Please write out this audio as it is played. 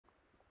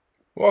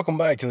Welcome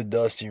back to the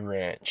Dusty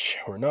Ranch.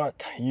 We're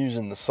not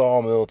using the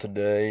sawmill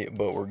today,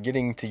 but we're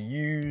getting to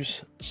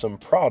use some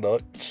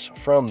products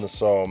from the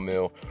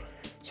sawmill.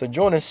 So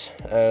join us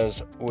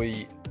as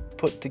we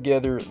put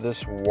together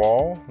this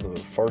wall, the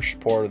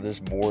first part of this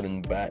board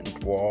and batten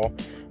wall.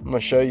 I'm going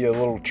to show you a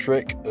little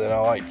trick that I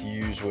like to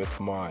use with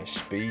my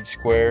speed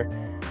square.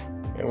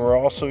 And we're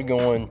also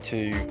going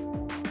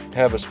to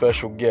have a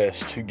special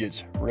guest who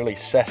gets really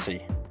sassy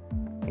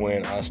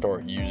when I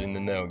start using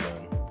the nail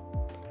gun.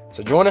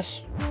 So join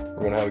us,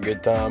 we're going to have a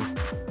good time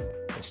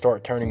and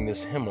start turning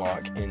this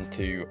hemlock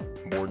into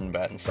board and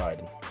batten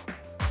siding.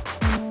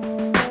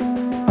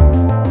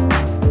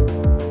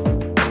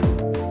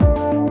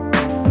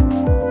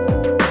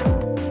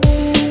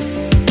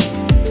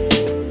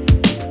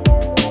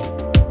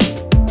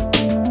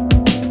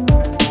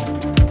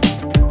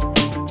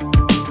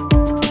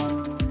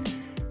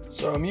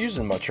 So I'm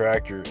using my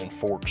tractor and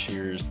forks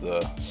here as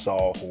the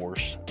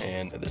sawhorse,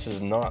 and this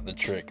is not the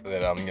trick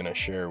that I'm going to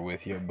share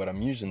with you, but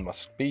I'm using my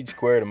speed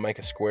square to make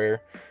a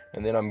square,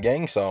 and then I'm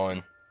gang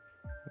sawing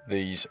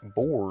these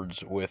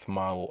boards with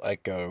my little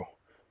Echo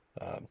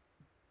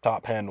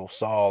top handle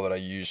saw that I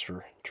use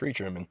for tree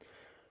trimming,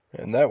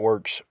 and that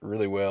works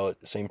really well.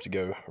 It seems to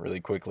go really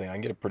quickly. I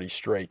can get a pretty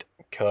straight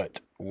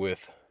cut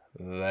with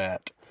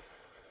that.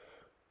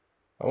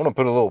 I want to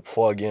put a little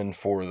plug in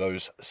for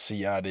those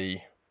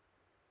CID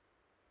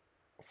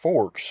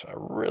forks. I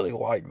really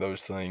like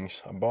those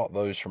things. I bought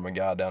those from a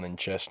guy down in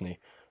Chesnee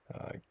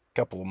a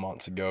couple of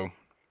months ago,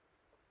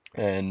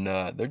 and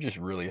they're just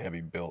really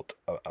heavy built.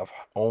 I've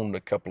owned a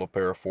couple of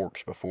pair of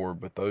forks before,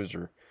 but those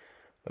are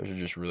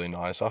just really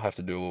nice. I'll have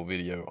to do a little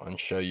video and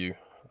show you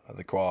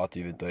the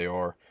quality that they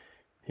are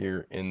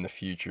here in the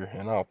future,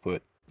 and I'll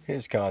put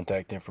his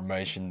contact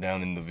information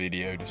down in the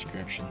video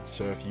description.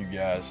 So if you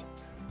guys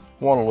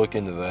want to look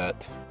into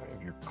that,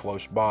 if you're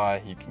close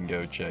by, you can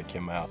go check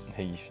him out.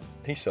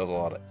 He sells a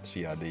lot of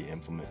CID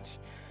implements.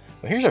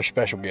 But here's our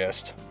special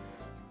guest.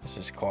 This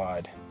is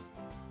Clyde,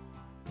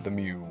 the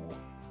mule.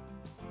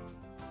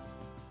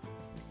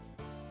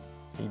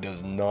 He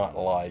does not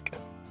like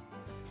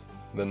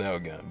the nail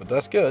gun, but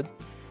that's good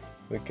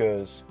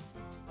because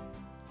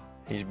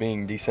he's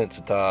being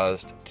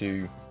desensitized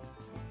to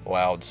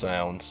loud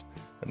sounds,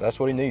 and that's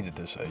what he needs at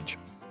this age.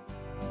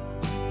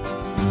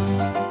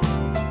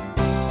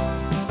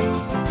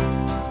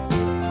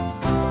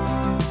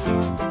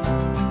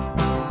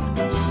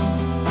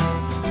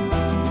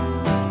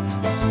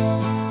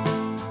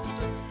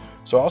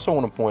 So I also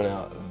want to point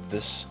out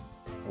this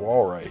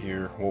wall right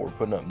here, what we're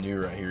putting up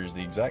new right here, is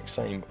the exact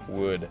same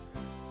wood,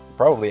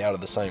 probably out of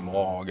the same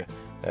log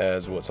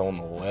as what's on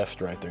the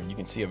left right there. And you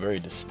can see a very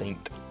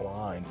distinct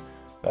line.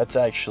 That's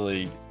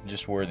actually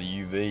just where the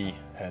UV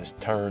has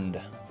turned,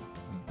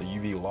 the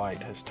UV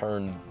light has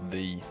turned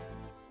the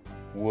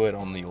wood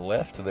on the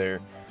left there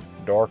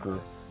darker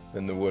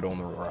than the wood on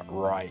the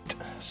right.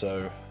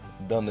 So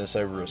I've done this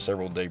over a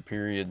several day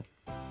period,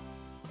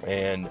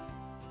 and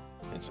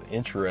it's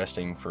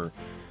interesting for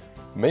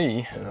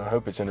me, and I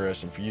hope it's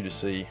interesting for you to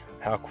see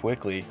how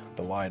quickly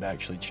the light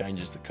actually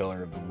changes the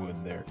color of the wood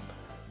there.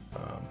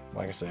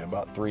 Like I say,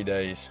 about 3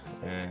 days,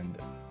 and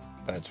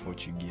that's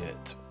what you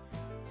get.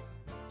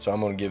 So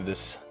I'm going to give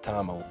this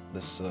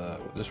this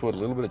wood a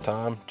little bit of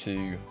time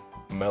to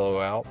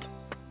mellow out,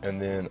 and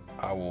then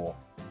I will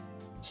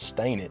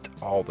stain it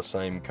all the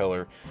same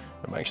color.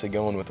 I'm actually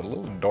going with a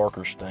little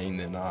darker stain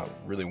than I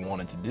really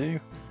wanted to do,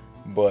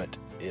 but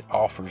it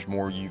offers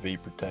more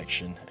UV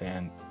protection,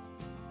 and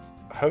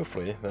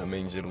hopefully that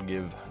means it'll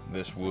give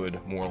this wood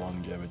more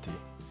longevity.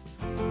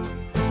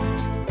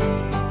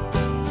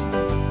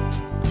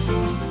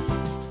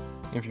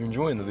 If you're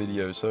enjoying the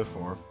video so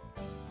far,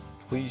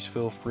 please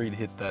feel free to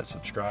hit that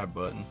subscribe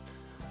button,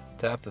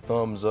 tap the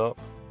thumbs up,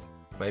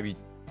 maybe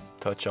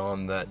touch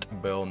on that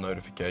bell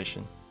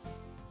notification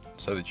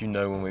so that you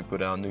know when we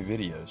put out new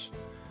videos.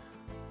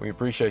 We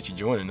appreciate you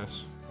joining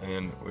us,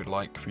 and we'd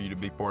like for you to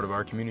be part of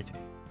our community.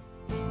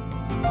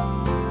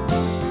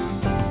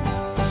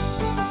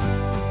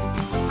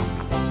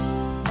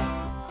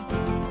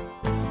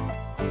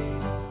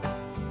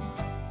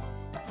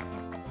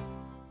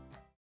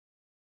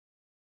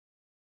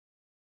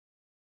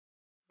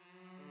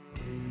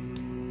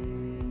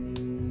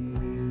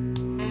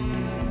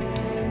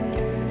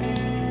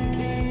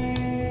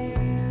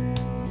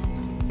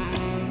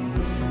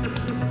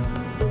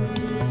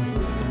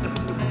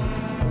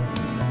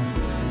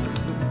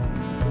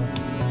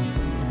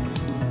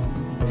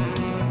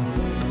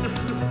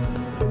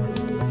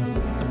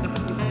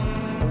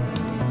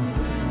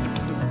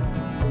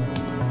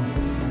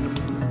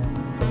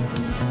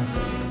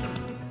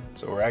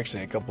 So we're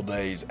actually a couple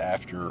days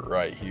after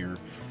right here,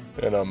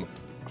 and I'm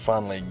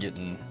finally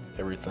getting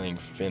everything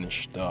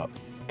finished up,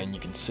 and you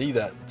can see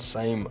that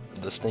same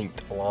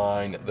distinct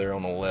line there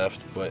on the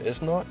left, but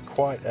it's not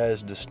quite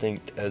as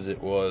distinct as it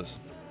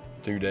was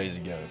 2 days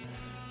ago.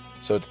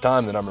 So at the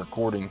time that I'm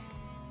recording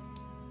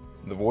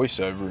the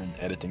voiceover and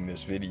editing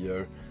this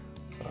video,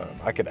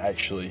 I could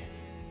actually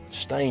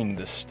stain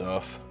this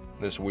stuff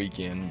this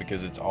weekend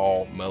because it's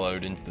all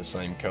mellowed into the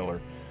same color.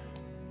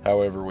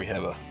 However, we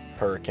have a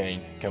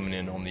hurricane coming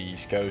in on the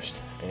East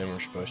Coast, and we're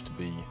supposed to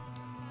be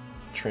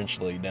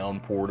torrentially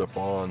downpoured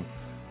upon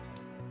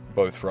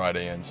both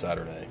Friday and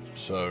Saturday.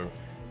 So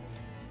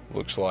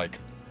looks like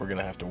we're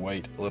gonna have to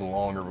wait a little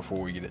longer before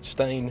we get it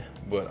stained,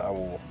 but I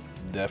will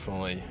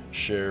definitely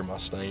share my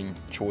stain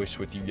choice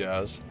with you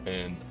guys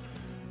and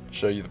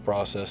show you the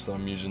process that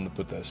I'm using to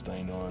put that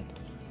stain on.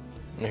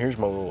 And here's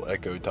my little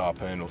Echo top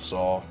handle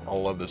saw. I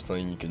love this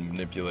thing. You can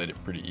manipulate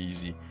it pretty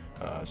easy.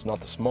 It's not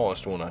the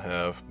smallest one I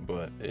have,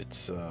 but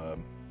it's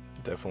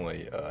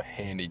definitely a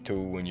handy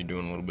tool when you're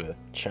doing a little bit of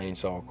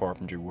chainsaw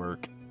carpentry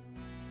work,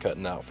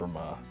 cutting out for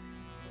my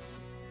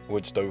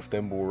wood stove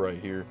thimble right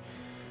here.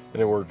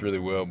 And it worked really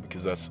well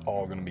because that's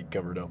all going to be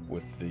covered up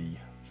with the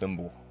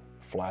thimble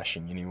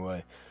flashing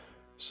anyway.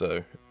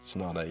 So it's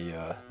not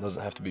a,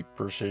 doesn't have to be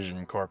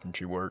precision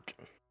carpentry work.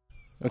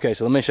 Okay,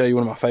 so let me show you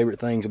one of my favorite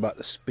things about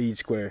the speed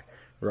square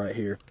right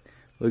here.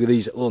 Look at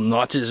these little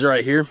notches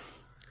right here.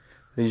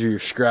 These are your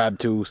scribe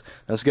tools.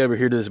 Now let's go over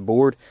here to this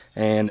board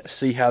and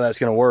see how that's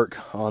going to work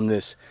on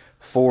this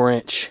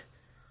 4-inch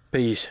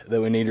piece that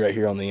we need right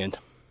here on the end.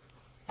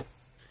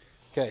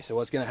 Okay, so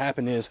what's going to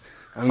happen is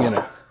I'm going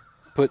to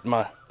put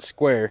my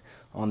square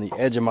on the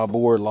edge of my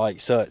board like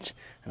such,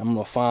 and I'm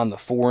going to find the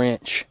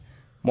 4-inch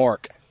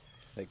mark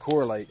that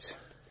correlates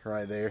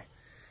right there,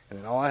 and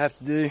then all I have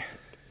to do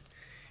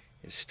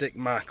is stick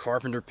my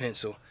carpenter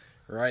pencil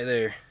right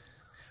there,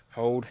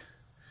 hold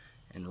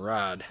and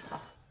ride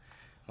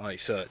like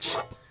such,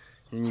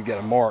 and you've got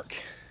a mark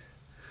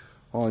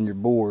on your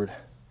board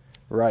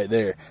right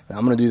there. Now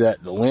I'm going to do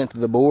that the length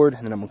of the board,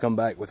 and then I'm going to come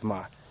back with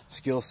my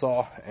skill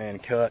saw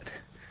and cut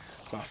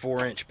my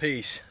 4-inch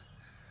piece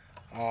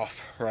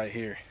off right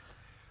here,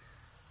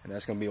 and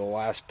that's going to be the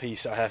last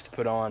piece I have to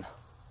put on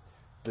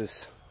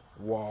this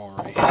wall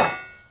right here.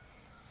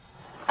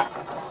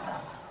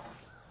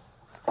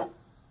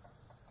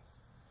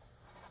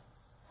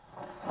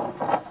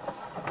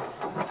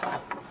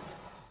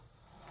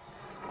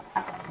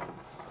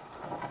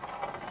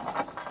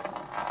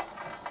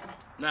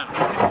 Now,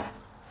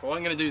 if I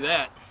wasn't going to do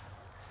that,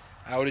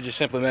 I would have just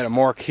simply made a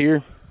mark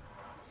here.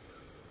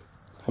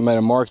 I made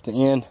a mark at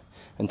the end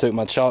and took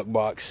my chalk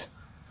box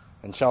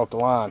and chalked the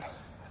line.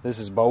 This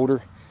is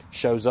bolder,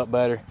 shows up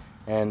better,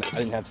 and I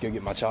didn't have to go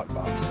get my chalk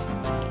box.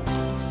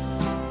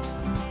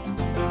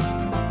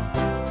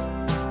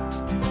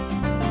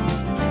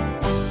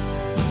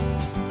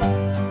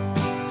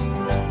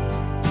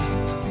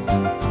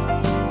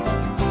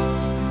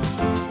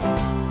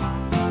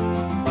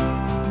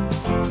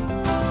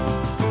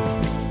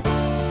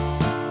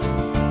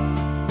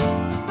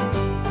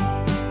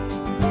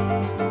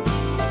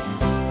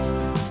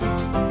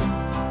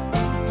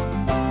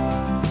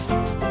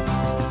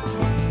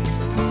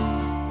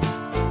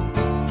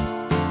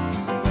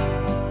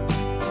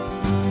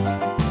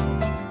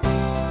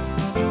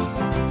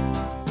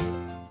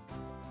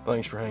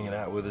 Thanks for hanging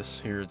out with us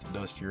here at the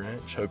Dusty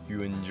Ranch. Hope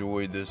you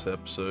enjoyed this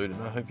episode,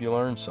 and I hope you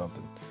learned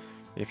something.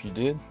 If you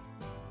did,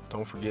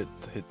 don't forget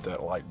to hit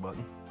that like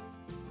button.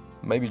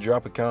 Maybe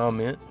drop a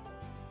comment.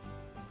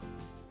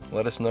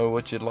 Let us know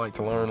what you'd like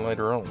to learn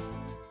later on.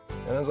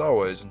 And as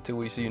always, until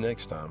we see you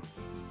next time,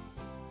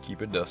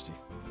 keep it dusty.